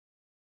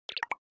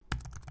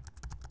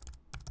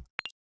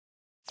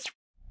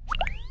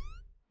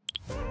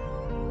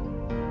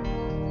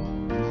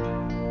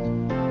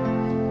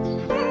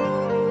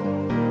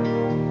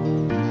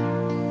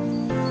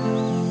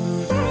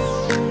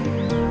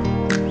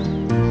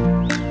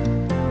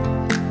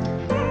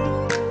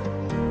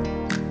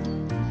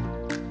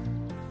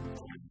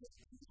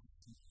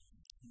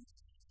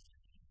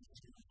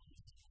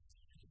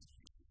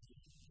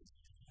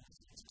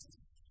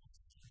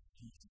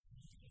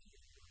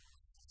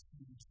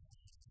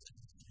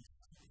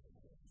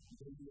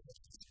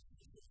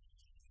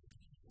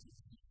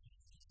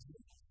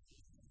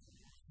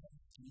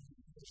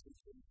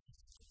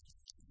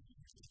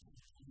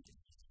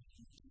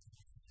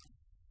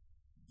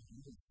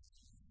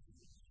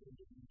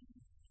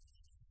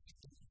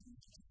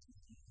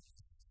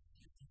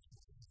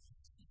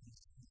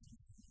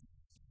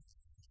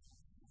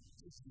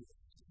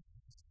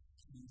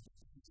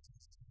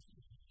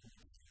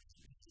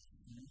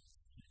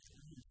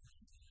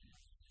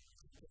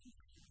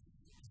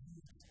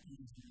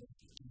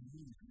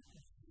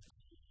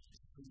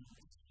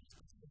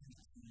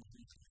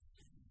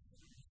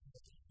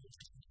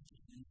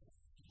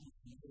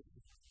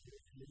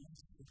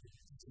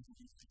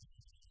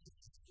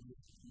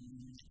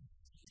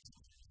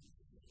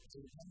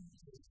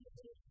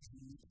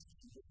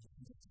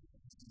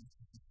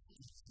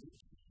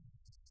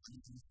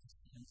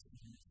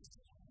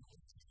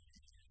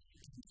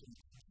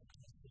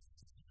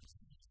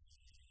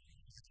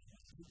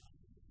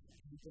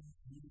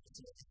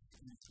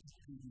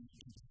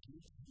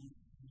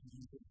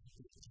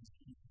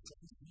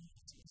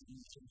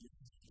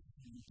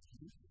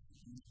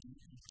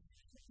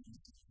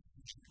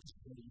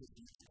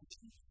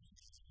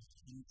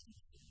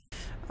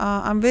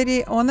I'm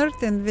very honored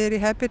and very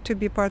happy to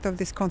be part of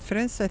this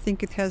conference. I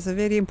think it has a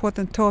very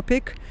important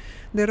topic,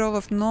 the role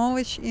of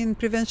knowledge in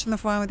prevention of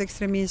violent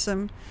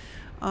extremism.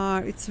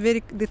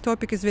 The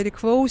topic is very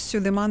close to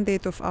the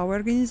mandate of our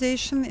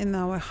organization and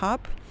our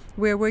hub.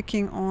 We're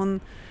working on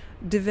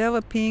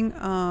developing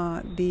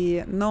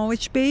the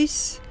knowledge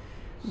base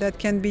that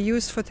can be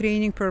used for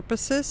training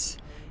purposes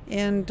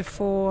and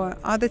for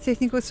other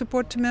technical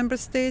support to member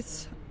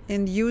states,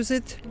 and use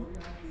it,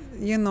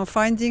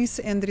 findings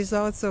and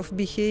results of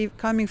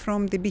coming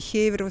from the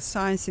behavioral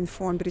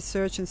science-informed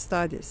research and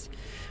studies.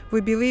 We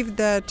believe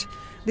that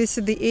this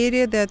is the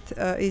area that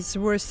is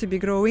worth to be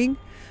growing,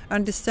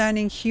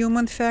 understanding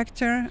human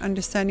factor,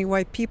 understanding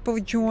why people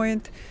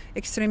joined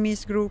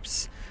extremist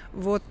groups,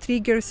 what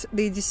triggers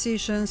the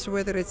decisions,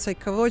 whether it's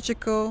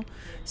psychological,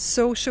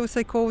 social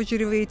psychology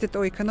related,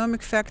 or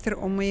economic factor,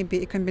 or maybe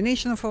a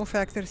combination of all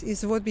factors,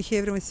 is what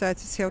behavioral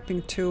insights is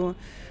helping to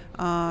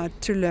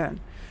learn.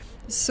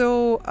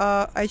 So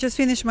I just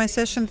finished my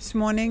session this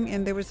morning,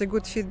 and there was a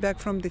good feedback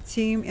from the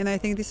team, and I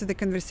think this is the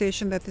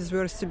conversation that is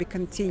worth to be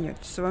continued.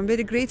 So I'm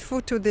very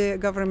grateful to the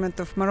government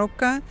of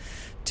Morocco,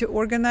 to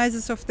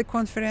organizers of the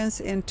conference,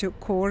 and to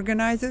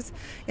co-organizers,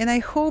 and I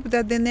hope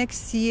that the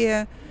next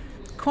year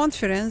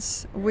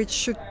conference, which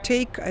should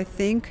take, I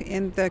think,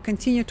 and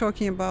continue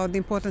talking about the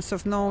importance of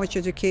knowledge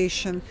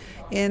education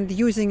and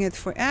using it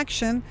for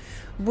action,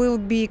 will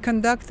be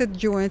conducted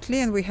jointly,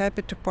 and we're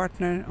happy to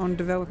partner on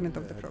development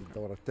of the program.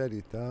 الدورة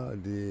الثالثة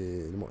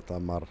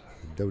للمؤتمر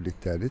الدولي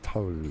الثالث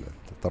حول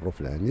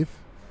التطرف العنيف.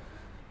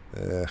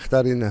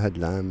 اختارينا هذا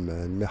العام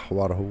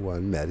المحور هو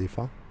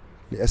المعرفة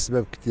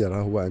لأسباب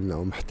كثيرة، هو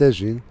أنه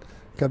محتاجين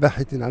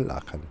كباحثين على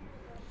الأقل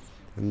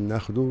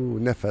ناخذوا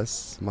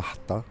نفس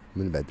محطة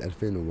من بعد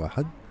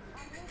 2001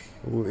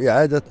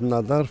 وإعادة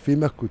النظر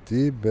فيما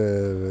كتب،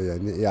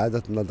 يعني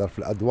إعادة النظر في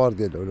الأدوار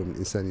ديال العلوم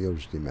الإنسانية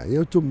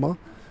والاجتماعية، ثم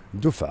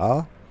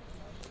دفعة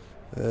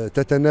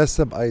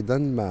تتناسب أيضا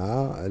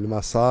مع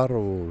المسار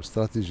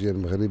والاستراتيجية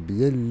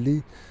المغربية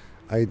اللي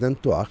أيضا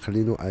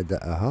تعقلن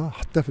أدائها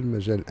حتى في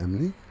المجال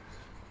الأمني.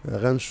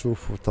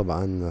 غنشوفوا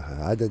طبعا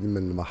عدد من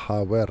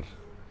المحاور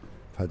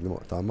في هذا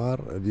المؤتمر.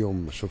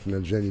 اليوم شفنا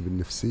الجانب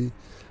النفسي،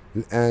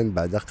 الآن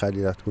بعد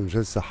قليل تكون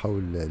جلسة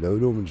حول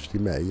العلوم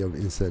الاجتماعية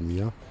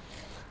والإنسانية،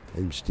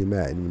 علم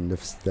الاجتماع، علم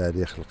النفس،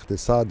 التاريخ،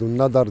 الاقتصاد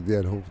والنظر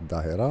ديالهم في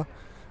الظاهرة.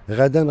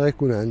 غدا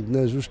غيكون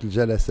عندنا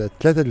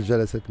ثلاثة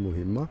الجلسات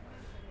مهمة.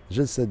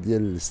 جلسة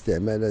ديال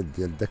الاستعمالات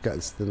ديال الذكاء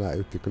الاصطناعي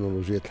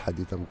والتكنولوجيات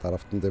الحديثة من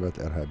طرف التنظيمات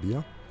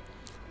الإرهابية،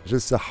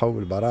 جلسة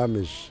حول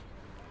برامج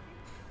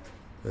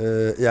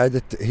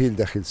إعادة تأهيل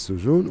داخل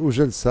السجون،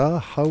 وجلسة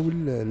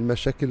حول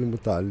المشاكل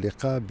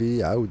المتعلقة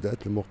بعودة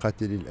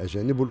المقاتلين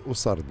الأجانب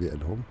والأسر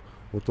ديالهم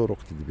وطرق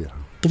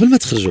تدبيرها. قبل ما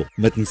تخرجوا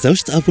ما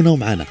تنساوش تابوناو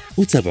معنا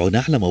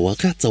وتابعونا على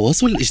مواقع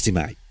التواصل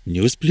الاجتماعي.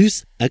 نيوز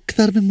بلس،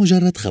 أكثر من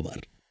مجرد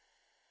خبر.